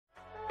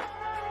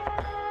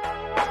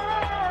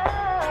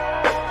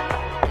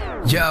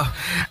Yo,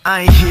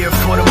 I ain't here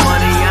for the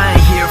money, I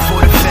ain't here for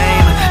the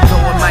fame.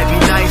 Though it might be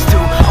nice to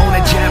own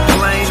a jet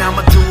plane,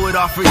 I'ma do it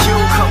all for you.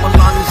 Come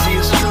along and see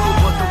it's true,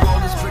 but the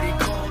world is pretty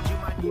cold. You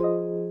might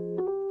need...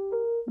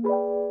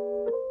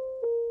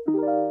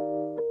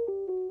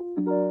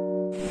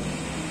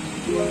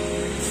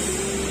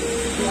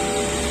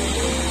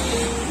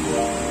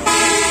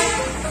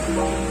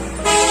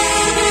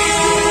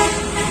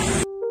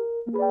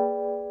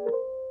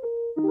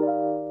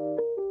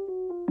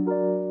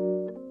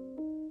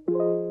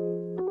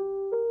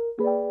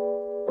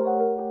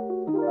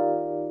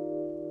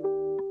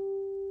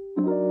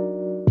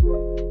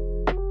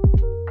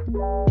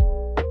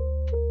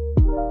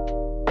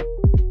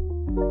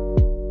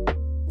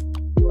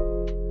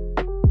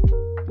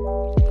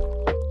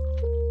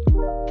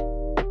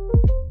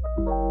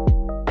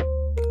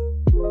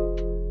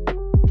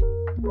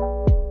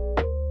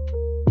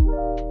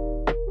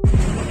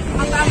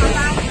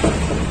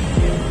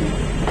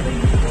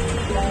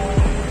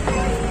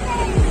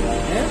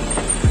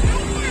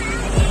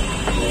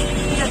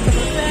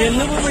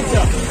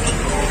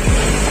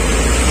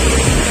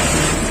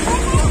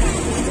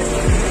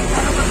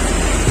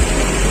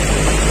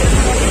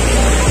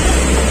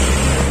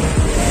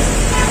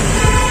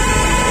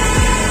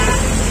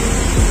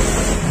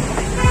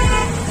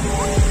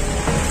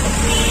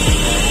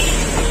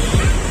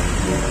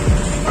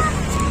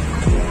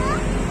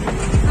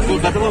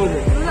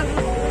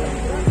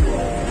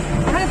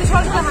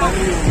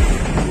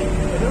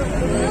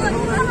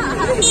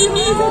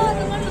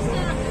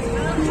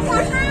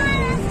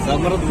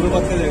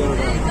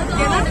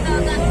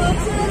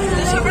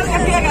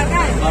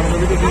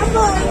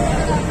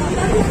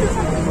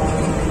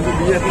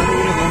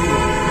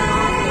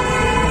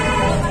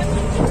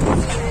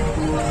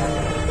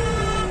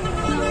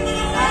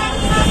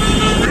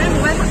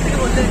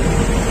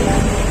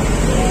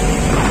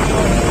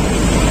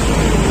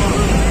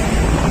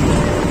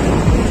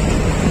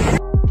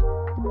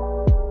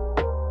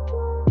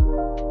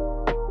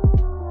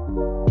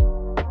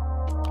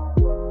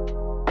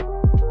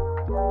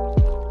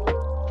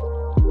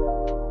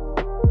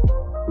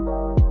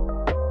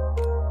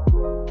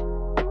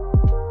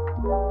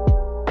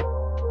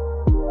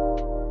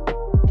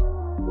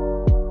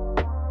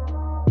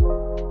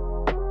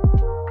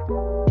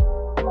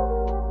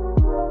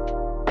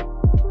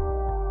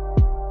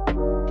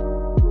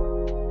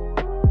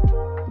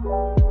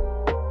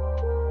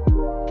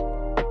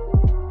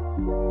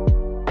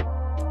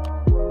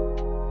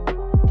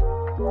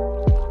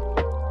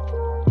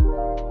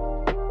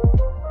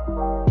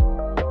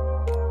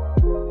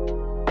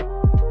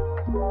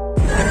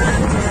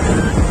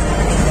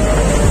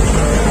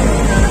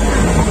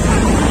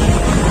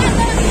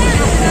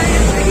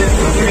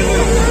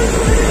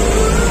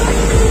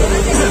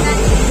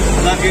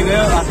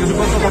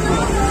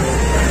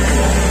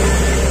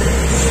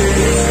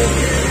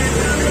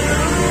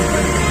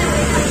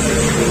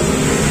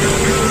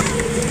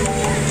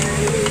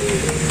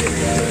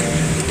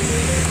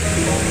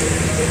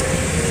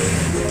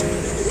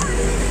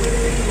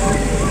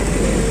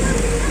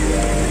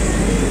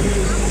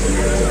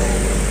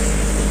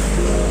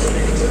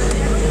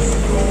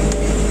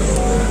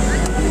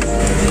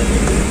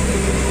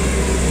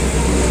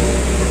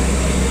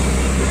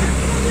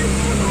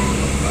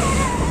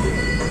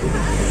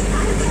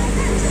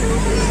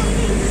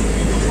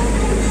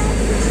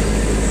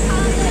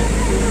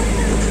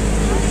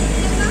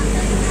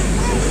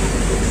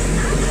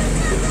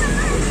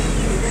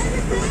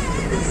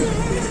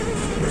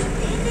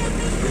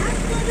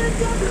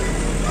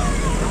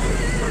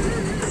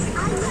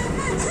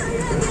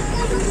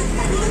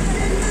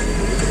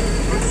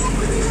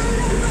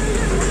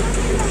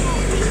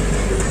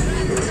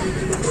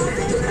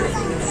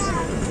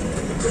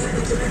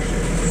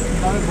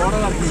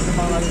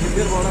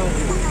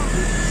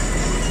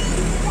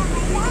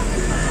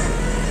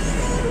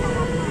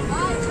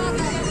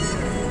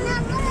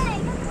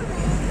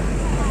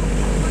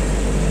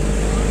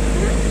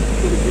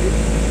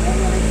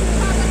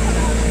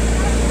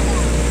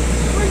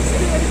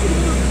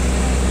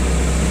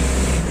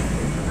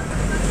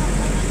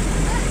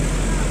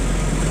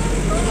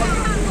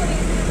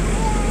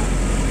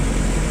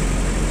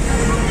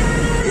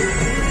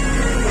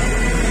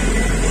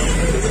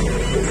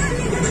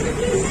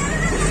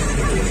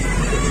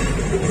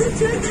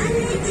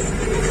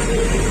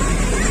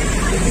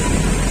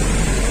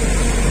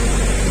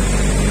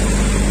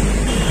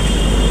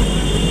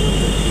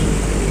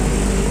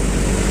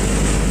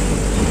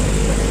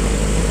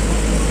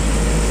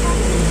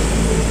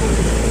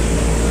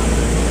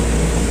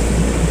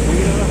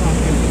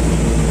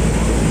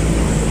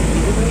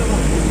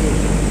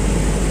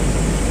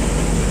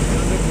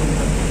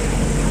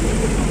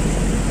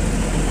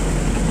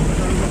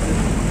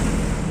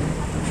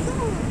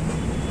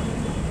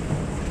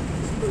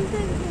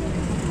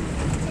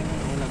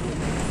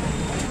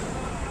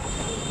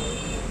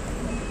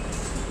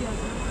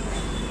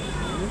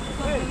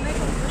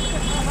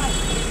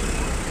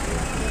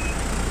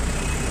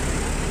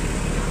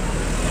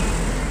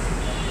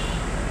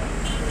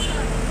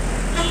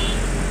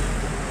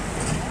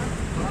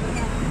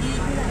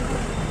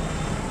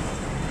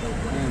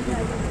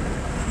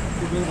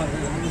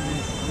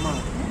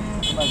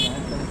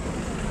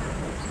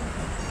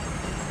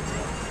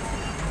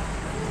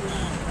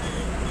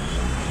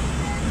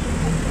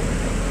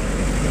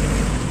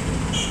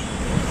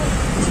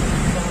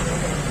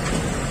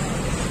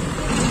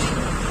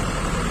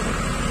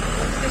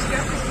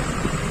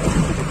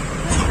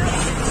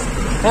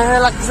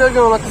 লাগতেছে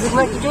কেমন লাগতেছে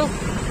না কিছু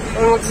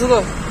লাগতেছে তো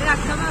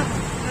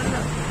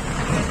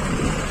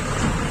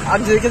আর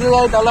যে খেতে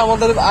যাই তাহলে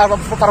আমাদের আর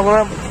পারবো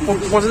না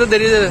পৌঁছতে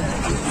দেরি যাবে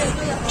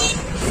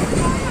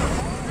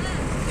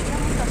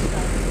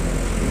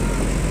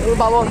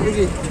বাবা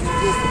দেখি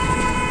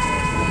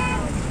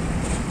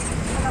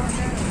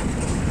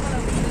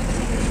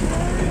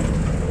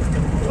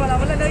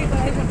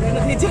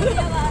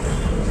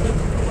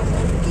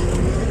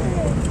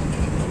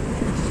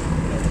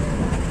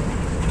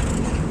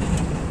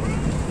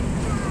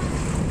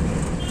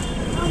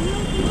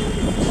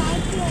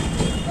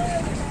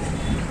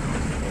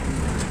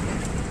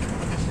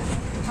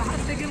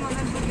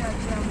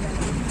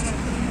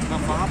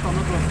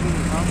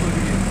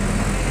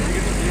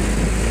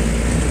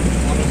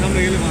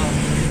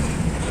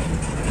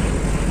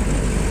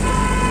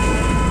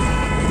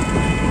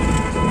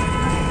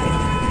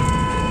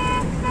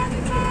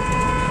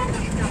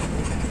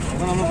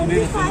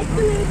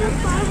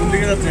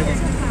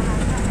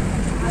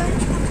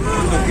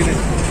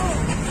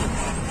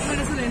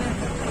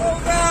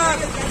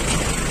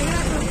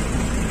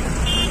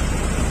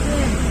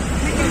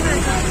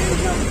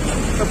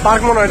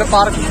পার্ক মনে হয় এটা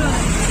পার্ক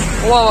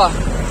ও বাবা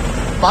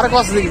পার্ক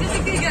আছে দেখি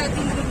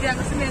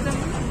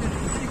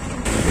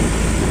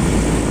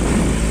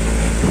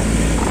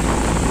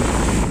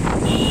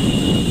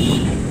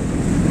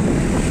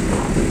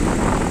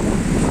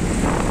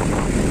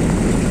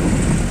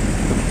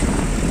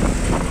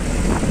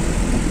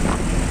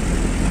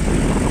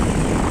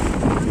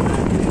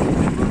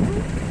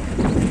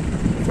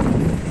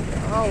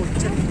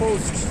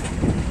চেকপোস্ট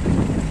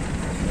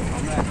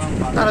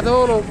তারা তো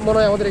মনে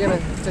হয় আমাদের এখানে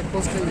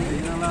চেকপোস্ট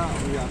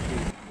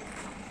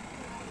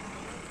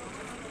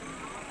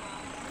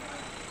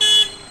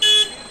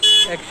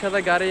একসাথে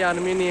গাড়ি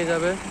আর্মি নিয়ে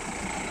যাবে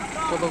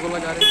কতগুলো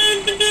গাড়ি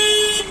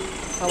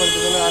আমার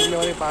দুজনে আর্মি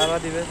অনেক পাহারা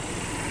দিবে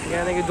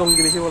এখানে নাকি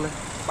জঙ্গি বেশি বলে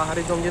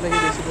পাহাড়ি জঙ্গি নাকি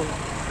বেশি বলে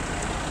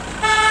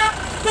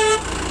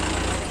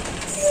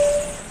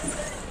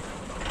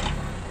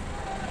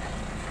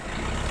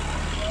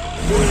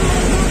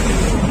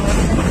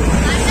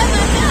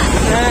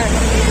হ্যাঁ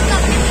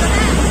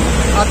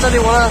আচ্ছা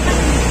দিব না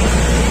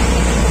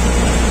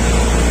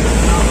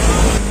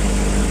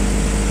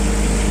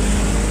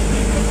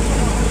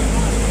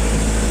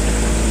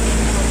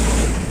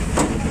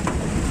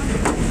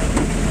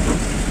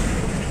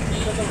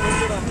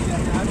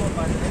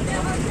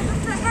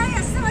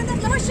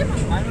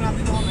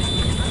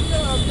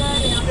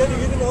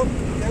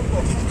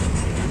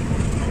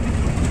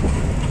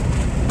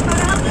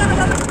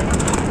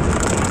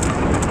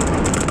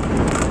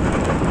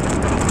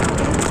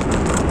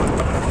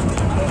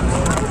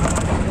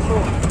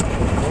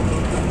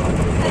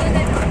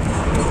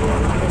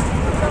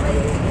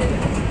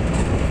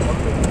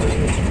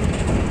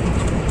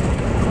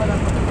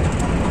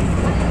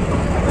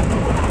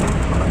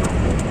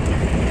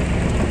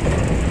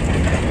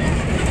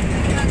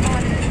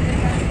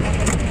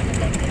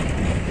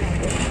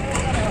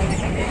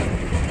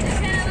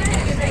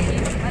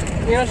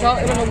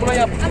সবগুলো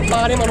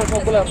পাহাড়ি মানুষ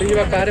সবগুলো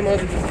বেশিরভাগ পাহাড়ি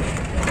মানুষ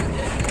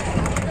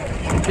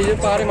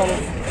পাহাড়ি মানুষ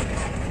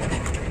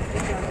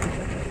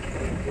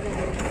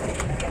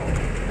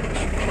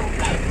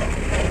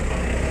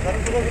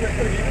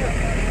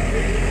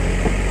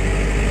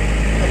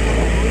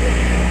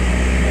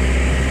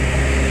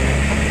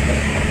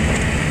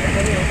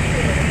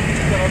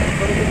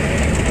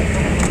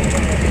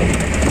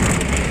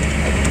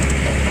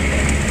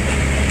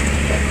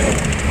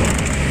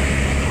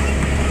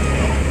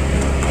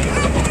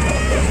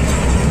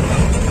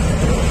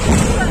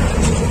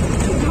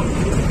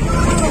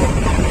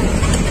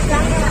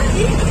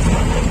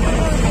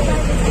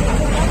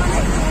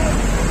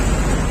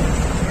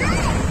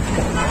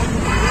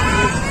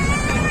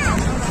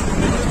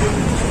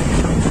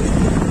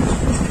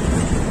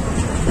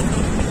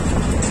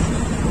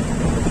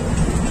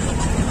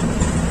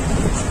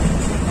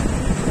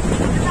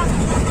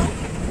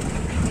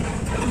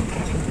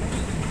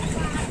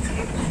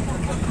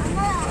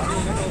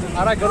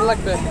আর 1 ঘন্টা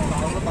লাগবে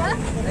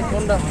 1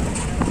 ঘন্টা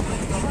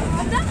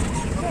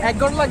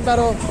 1 ঘন্টা লাগবে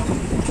আরো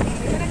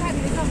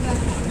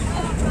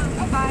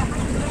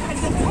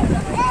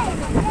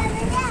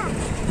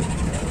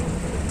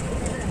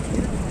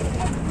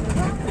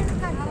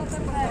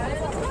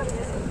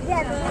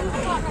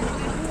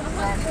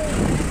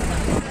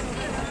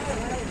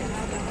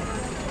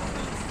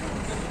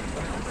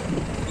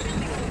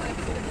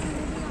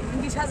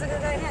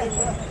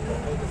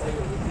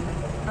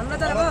আমরা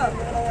যাবো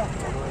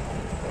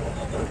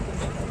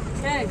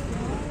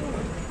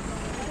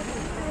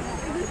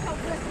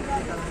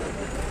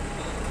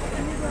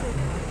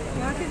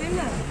এই দিন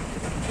না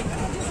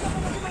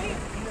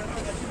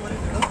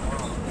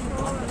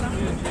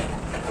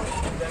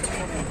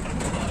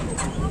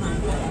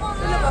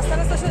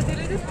রাস্তা শেষ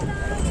দিলে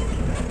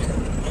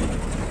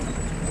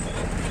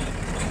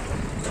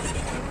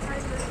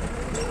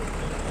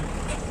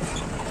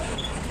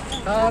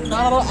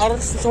আর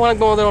সময়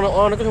লাগবে আমাদের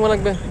অনেক সময়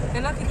লাগবে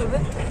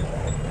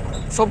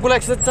সবগুলো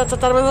একসাথে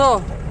চার বাজে তো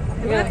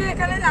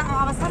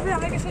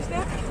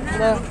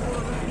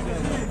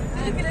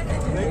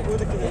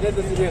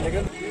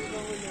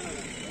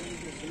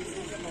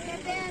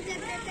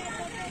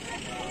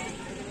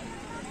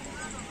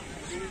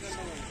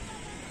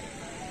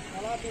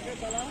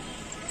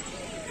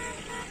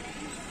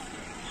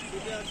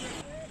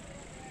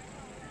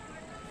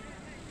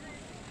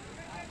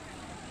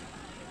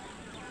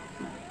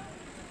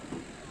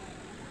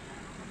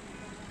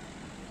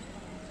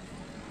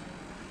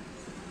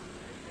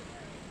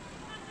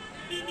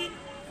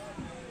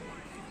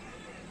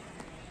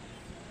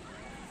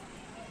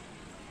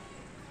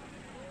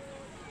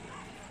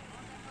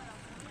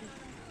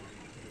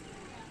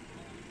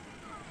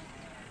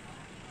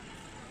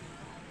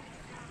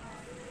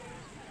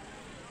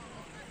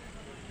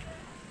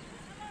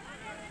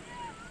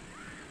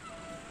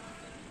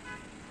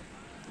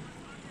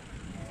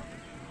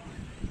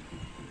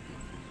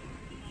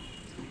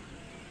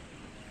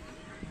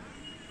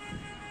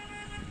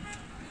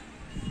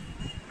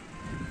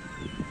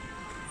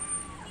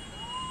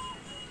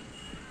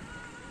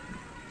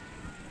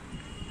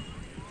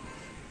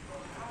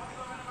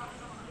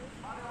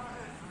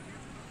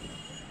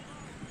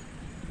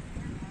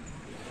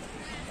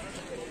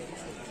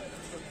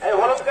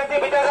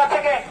ভিতরে যাচ্ছে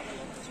কে?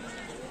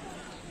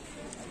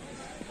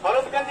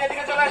 হলুদ কান্তি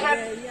এদিকে চলে আসেন।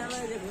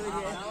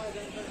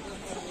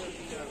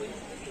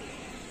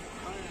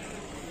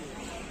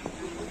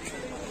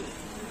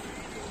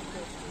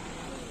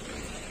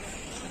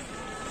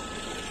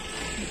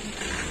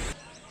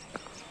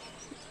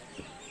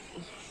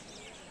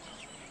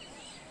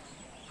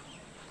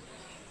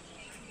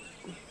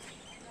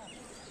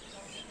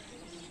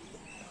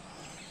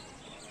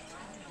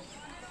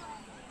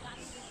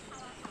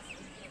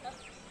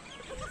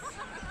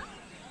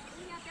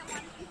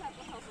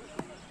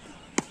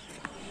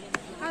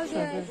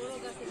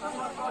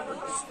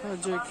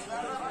 Sajek.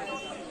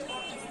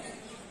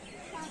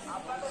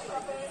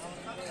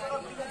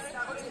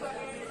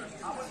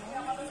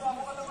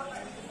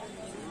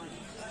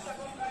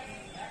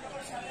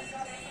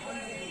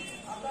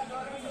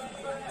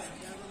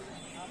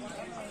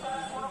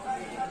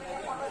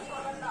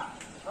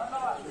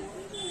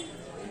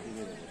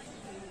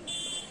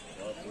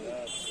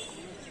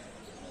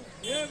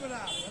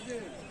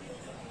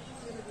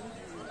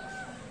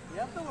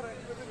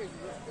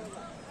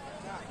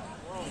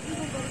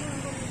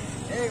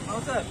 Hey,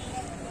 Mauser.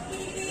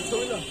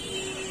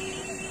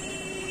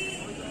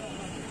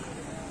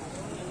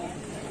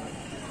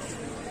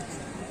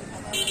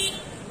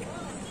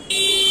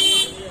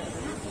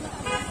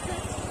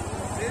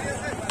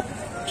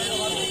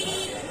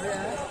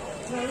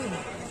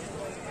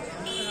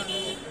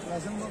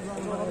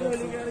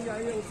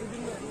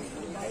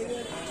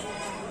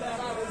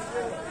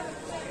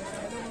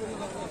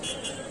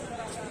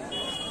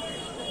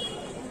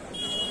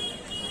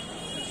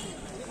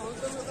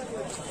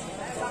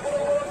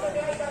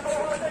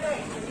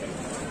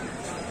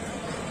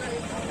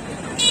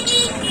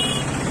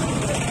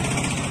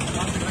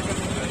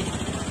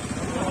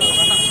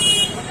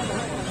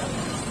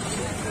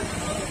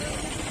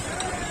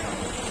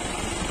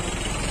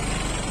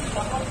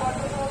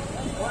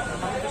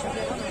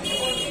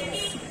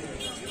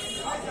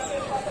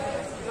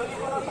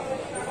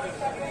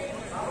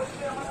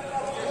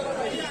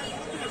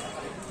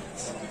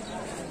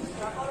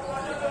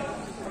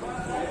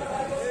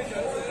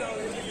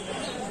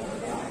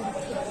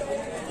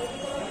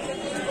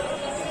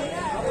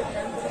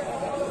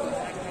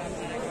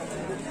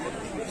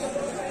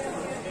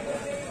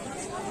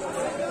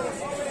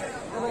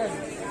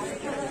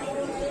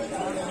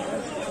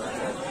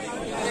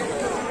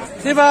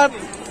 Sibat.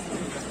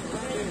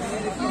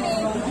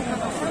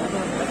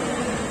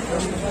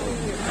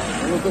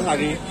 নতুন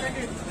আগে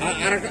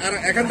আর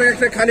এখান থেকে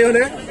একটা খালি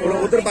হলে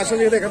ওদের পাশে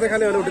যেতে এখান থেকে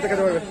খালি হলে উঠে যেতে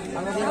পারবে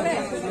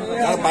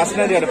আর পাস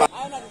না দিয়ে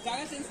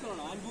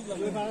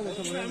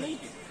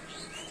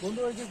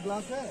বন্ধু ওই যে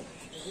গ্লাসে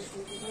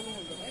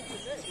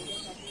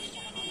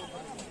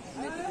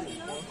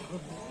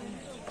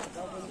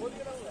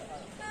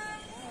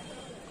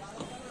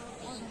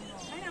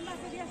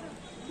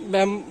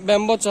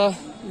ব্যাম্বো চা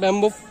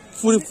ব্যাম্বো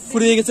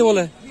ফুরিয়ে গেছে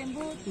বলে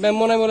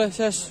ব্যাম্বো নাই বলে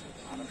শেষ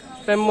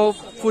ব্যাম্বো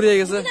ফুরিয়ে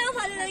গেছে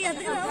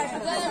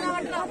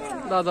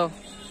দাদা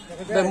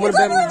ব্যাম্বোর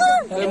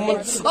ব্যাম্বো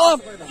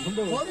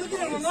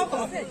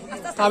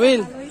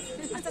কাবিল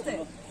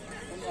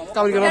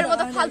কাবিল কেন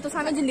ফালতু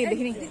সামনে জিন্দি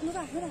দেখিনি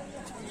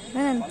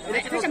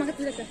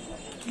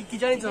কি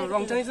জানিস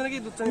রং চা নিয়েছো নাকি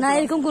দুধ চা না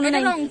এরকম কোনো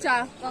নাই রং চা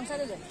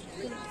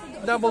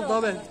দা বলতে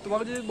হবে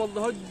তোমাকে যদি বলতে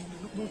হয়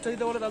দুধ চা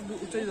দিতে বলে তাহলে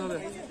দুধ চা দিতে হবে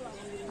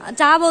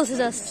চা বলছে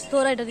জাস্ট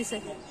তোরা এটা দিছে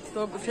তো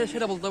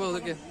সেটা বলতে হবে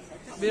ওদেরকে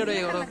বেরোয়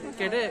এগারো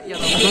কেটে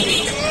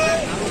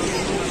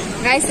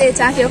গাইস এই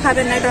চা কেউ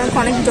খাবেন না এটা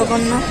অনেক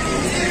জঘন্য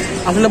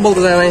আসলে বলতে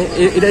চাই না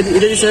এটা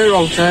দিচ্ছে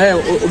রং চা হ্যাঁ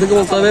ওদেরকে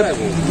বলতে হবে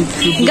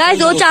গাইস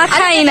ও চা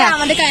খাই না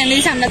আমাদের কাইন্ডলি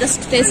আমরা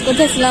জাস্ট টেস্ট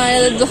করতেছিলাম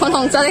যখন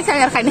রং চা দেখে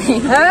আর খাই নাই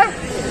হ্যাঁ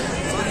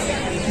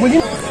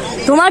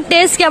তোমার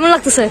টেস্ট কেমন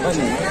লাগতেছে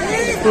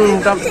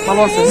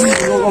ভালো আছে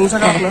রং চা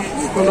খাবো না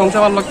রং চা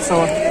ভালো লাগতেছে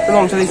আমার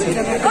রং চা দিচ্ছি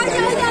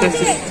So,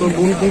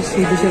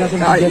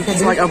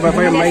 it's like a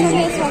very amazing.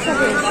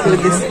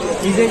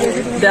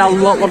 There are a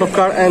lot of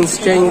cars and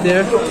staying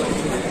there.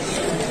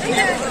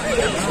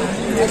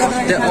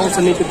 They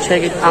also need to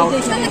check it out.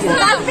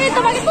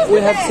 We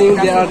have seen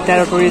there are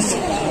territories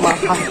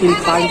have been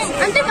times.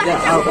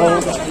 There are all.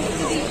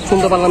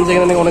 শুনতে পারলাম যে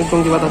এখানে অনেক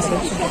জঙ্গিবাদ আছে।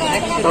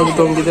 তাও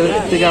জঙ্গিদের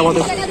থেকে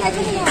আমাদের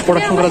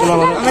প্রোটেকশন করার জন্য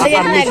আমাদের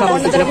আর্মি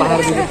সামনে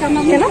পাহাড় দিবে।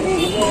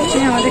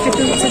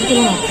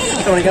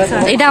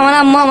 এটা আমার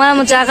আম্মু আমার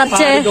আম্মু চা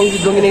খাচ্ছে।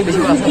 জঙ্গি নেই বেশি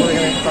আছে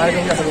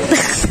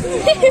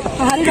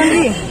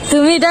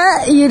তুমি এটা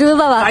ইউটিউবে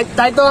বাবা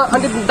তাই তো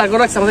আন্টি দাগ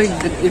রাখছে আমাদের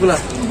এগুলা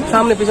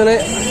সামনে পিছনে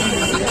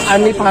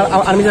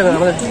আর্মি যাবে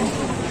আমাদের।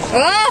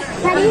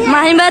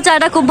 মাহিম ভাই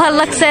চাটা খুব ভালো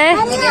লাগছে।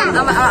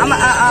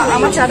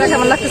 আমার চাটা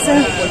কেমন লাগতেছে?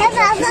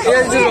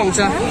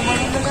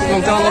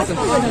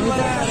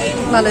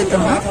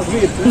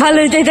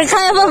 ভালোই তো এটা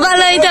খাই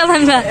ভালোই তো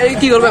ভাঙা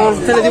কি করবো এখন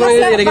ফেলে দিব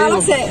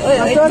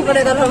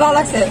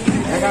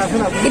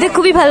এটা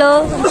খুবই ভালো।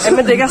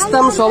 আমি দেখে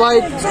আসতাম সবাই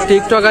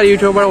টিকটক আর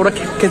ইউটিউবার ওরা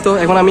খেত,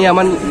 এখন আমি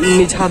আমার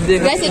নিজ হাত দিয়ে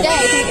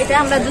এটা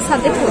আমরা যে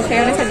সাথে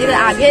সেখানে সাথে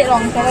আগে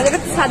রং করা যাবে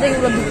সাথে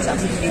এগুলো দিচ্ছিলাম।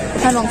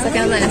 এখন রংটা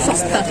কেন জানি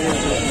সস্তা।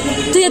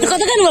 তুই এত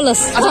কথা কেন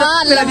বলস?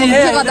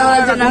 কথা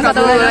বলার জন্য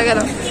কথা বলা গেল।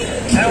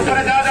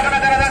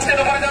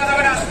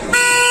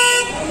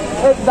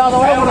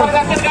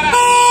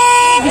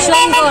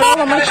 ভীষণ গরম,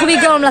 আমার খুবই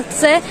গরম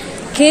লাগছে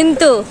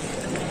কিন্তু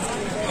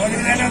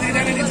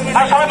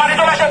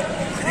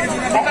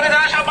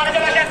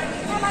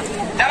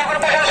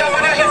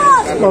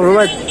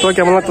ভাই তোর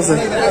কেমন লাগতেছে?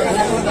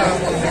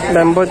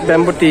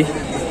 ব্যাম্বো টি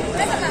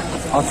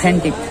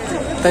অথেন্টিক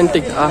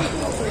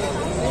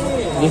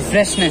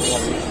রিফ্রেশনেস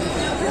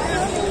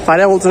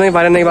পারে বলছো না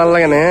পারে নাকি ভালো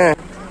লাগে না।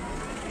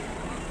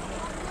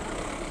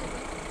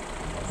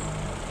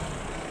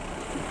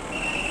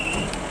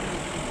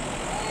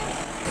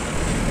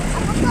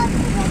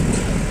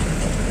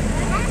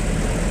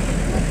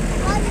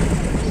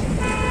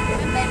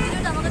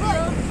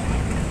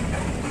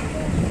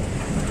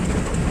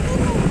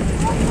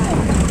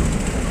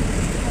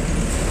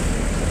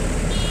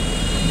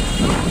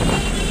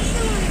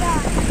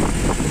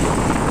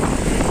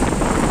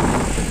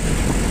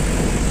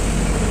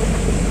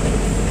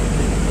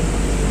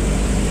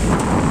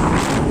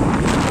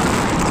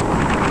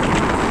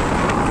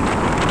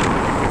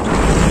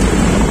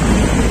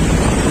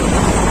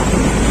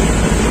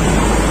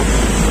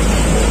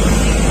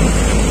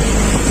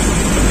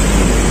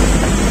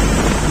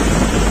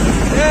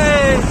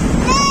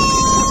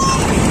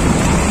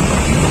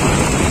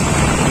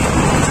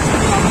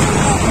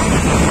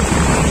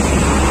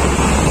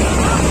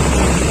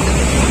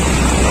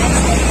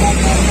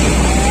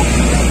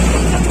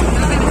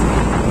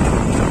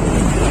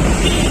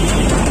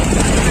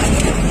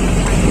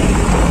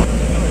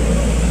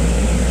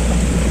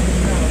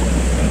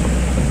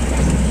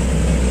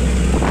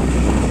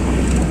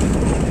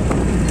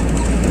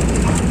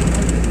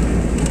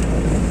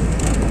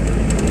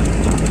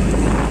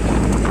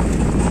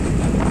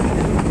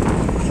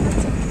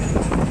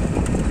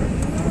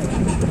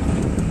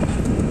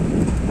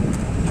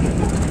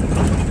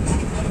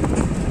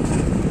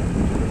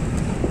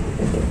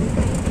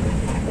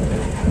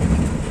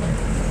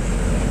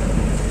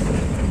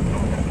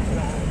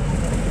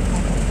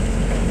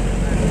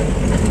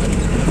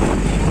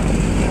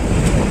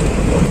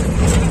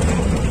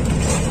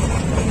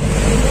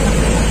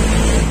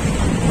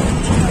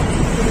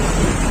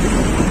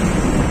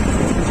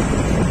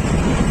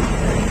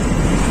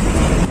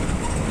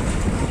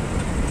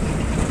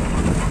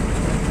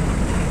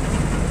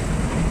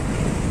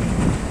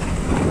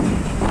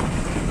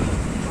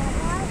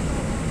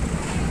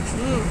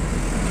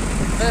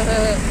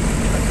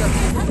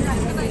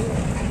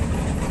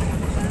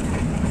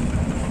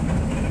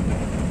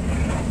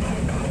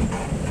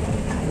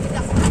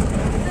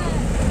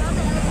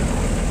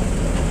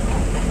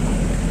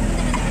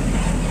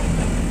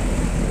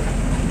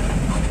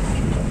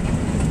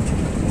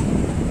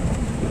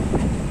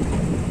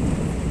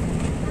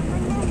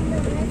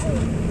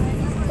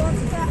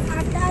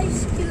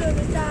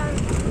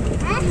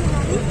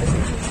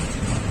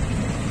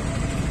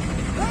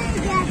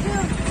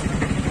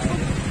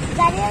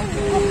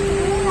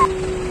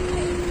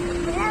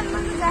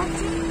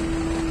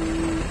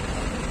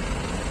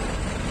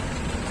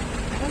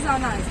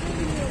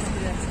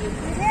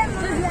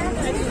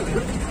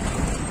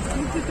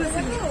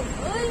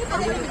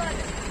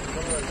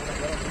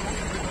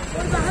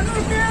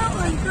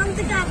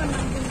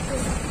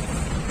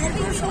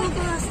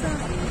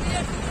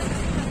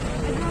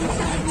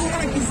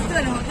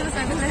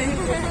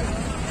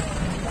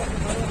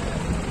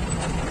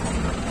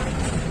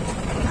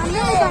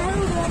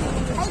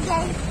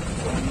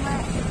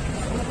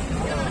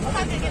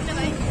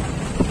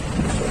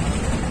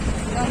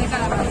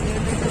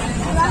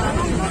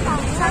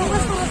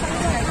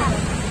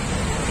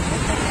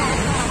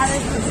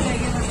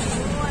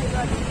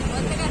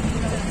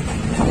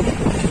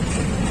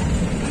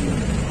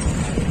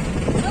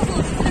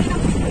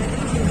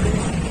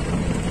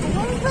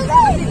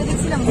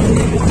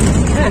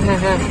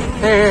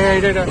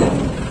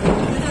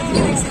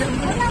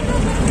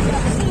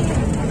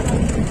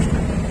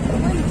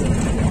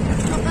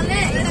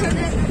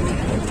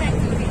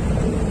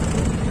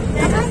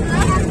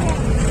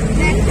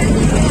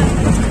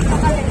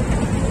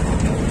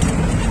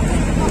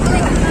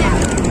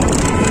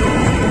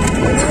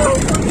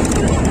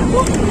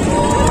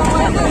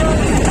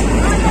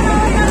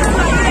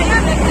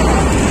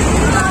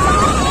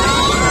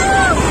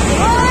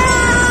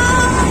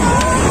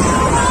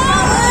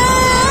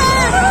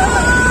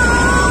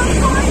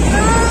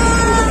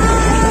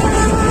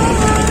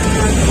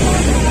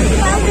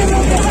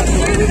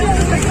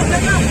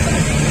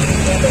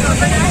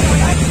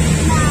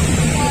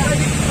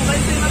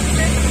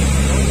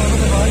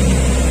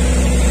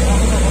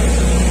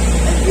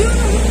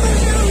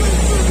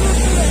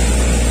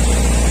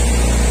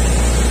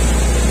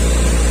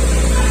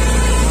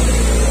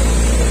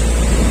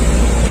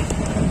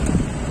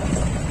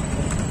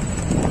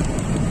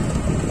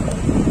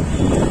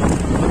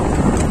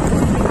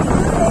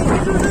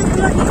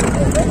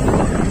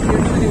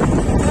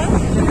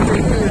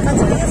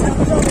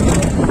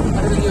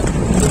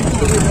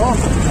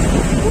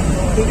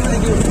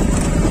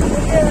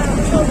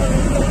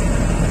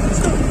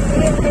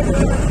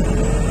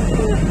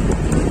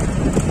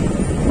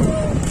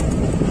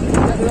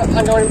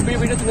 Anggawin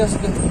video tuh nggak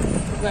sudah.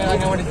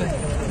 Anggawin itu.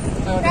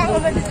 No,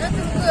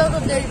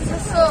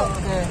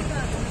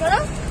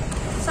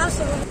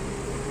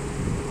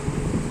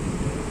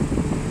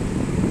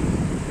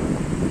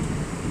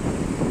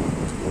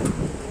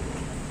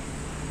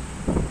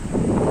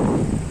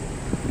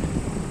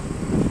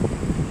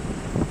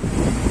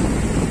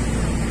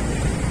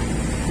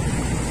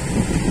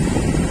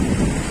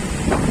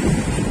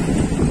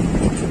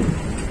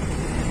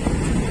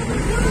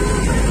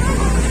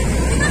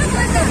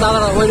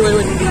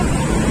 wait.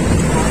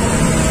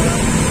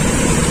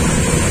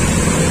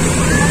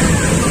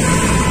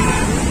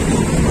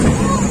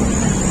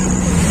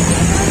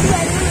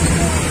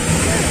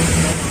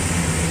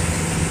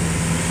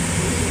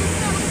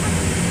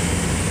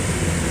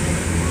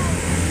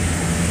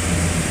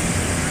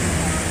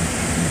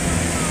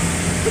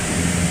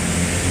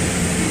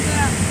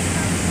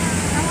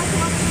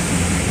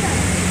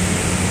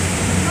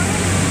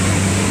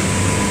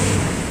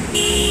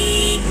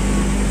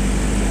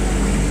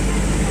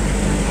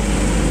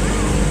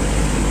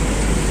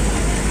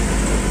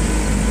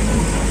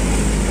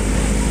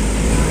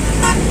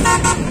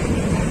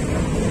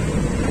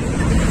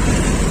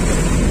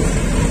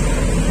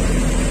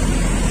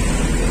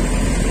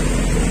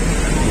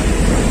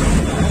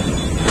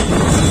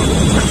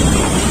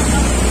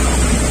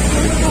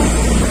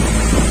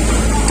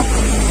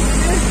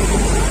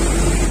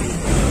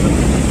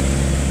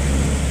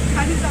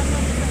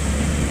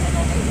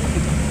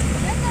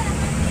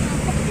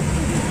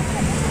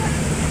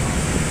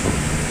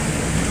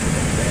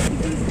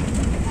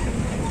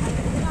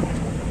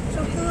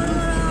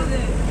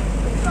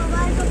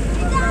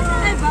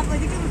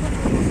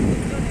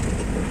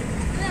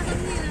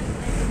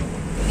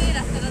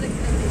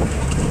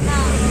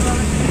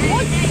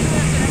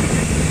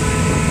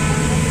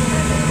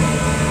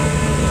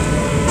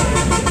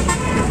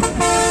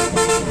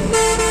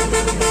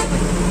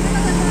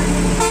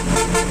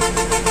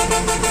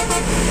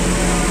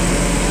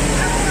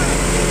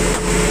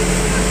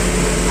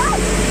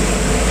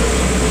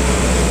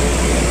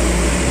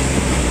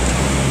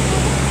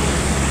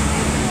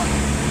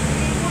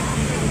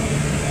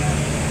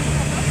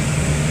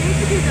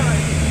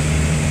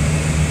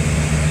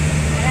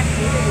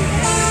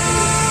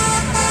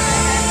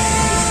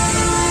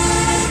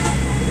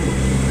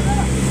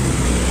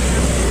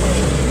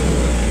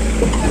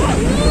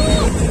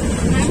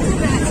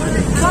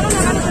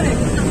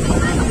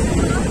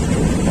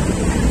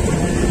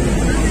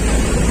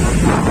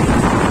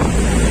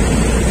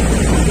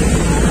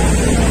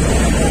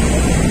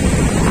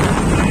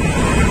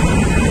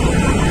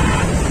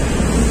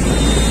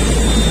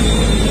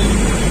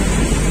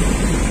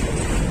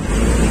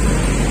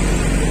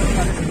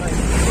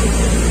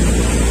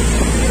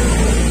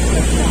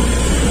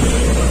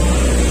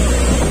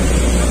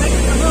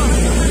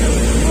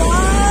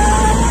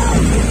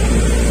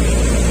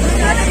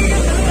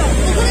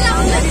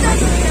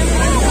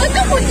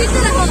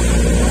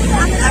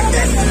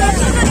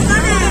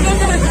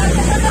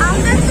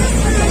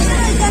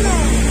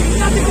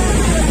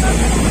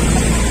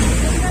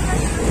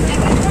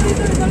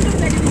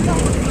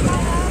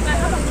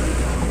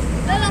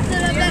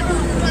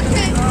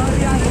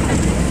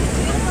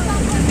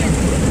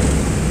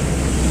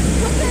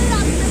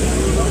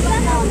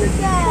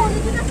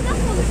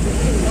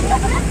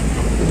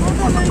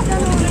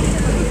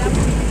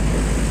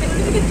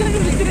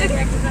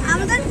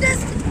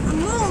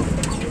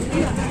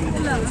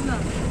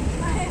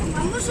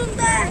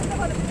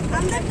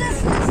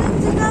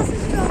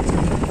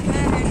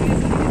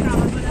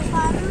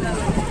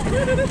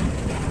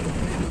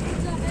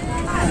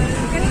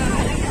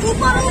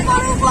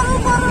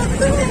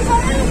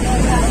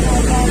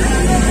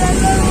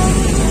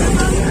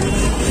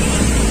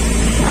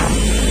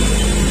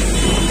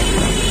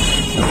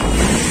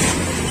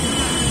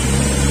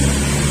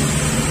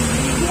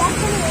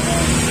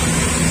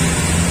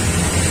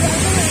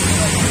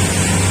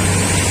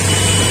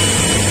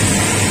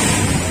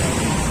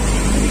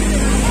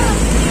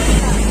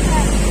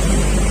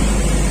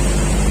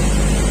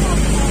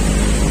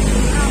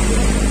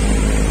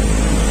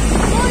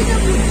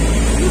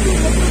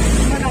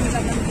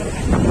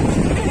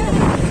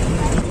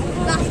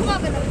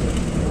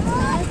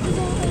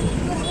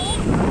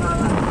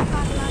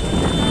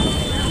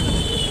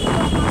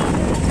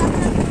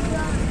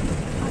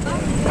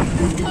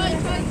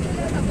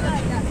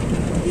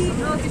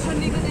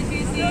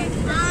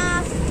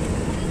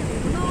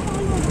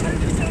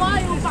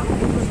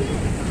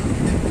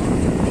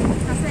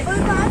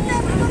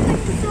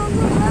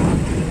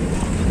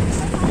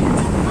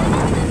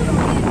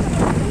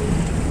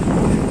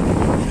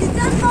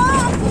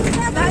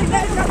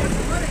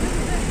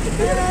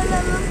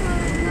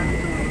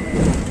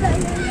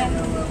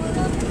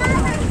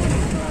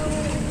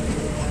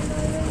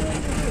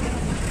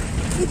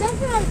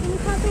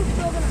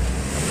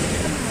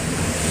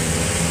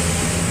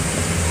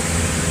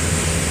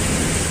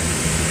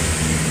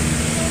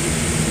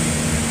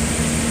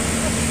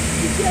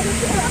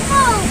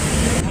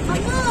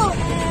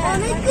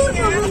 অনেক দূর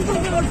পর্যন্ত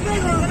উঠবে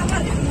না।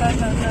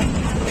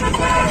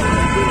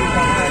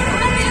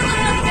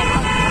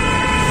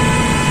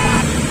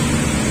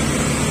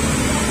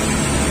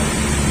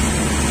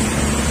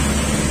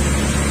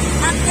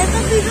 এত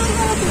ভিডিও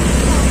করা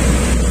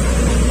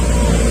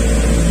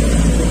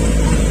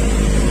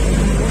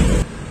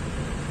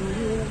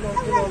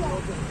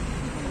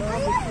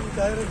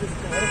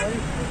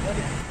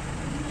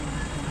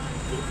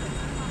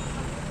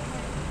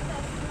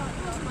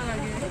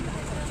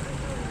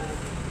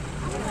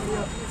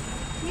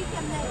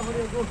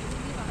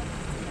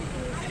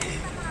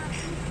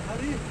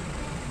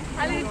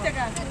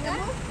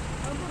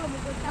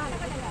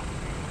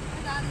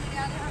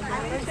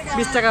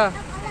বিশ টাকা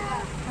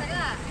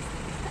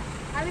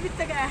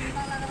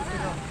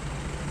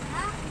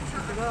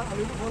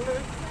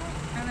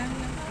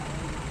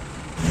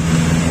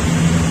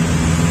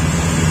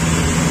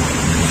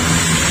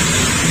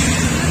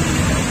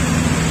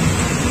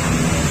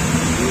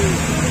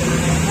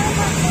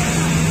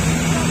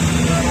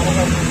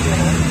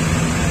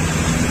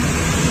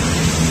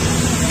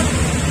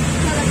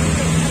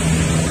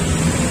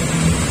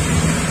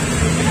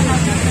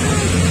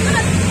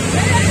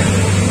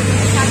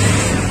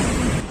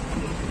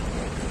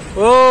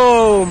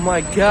Oh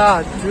my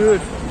god,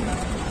 dude.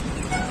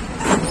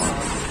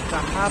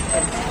 What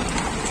happened?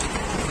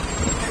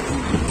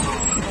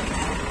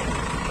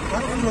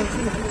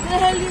 The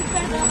hell you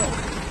fed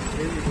up?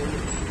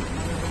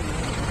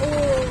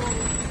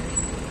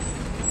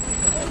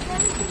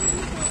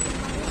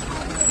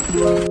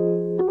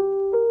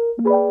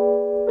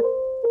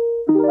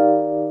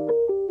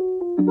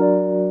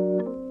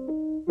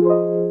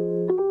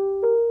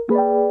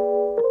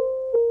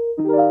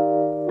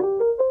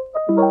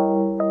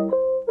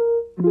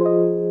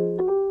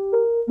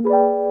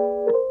 Oh.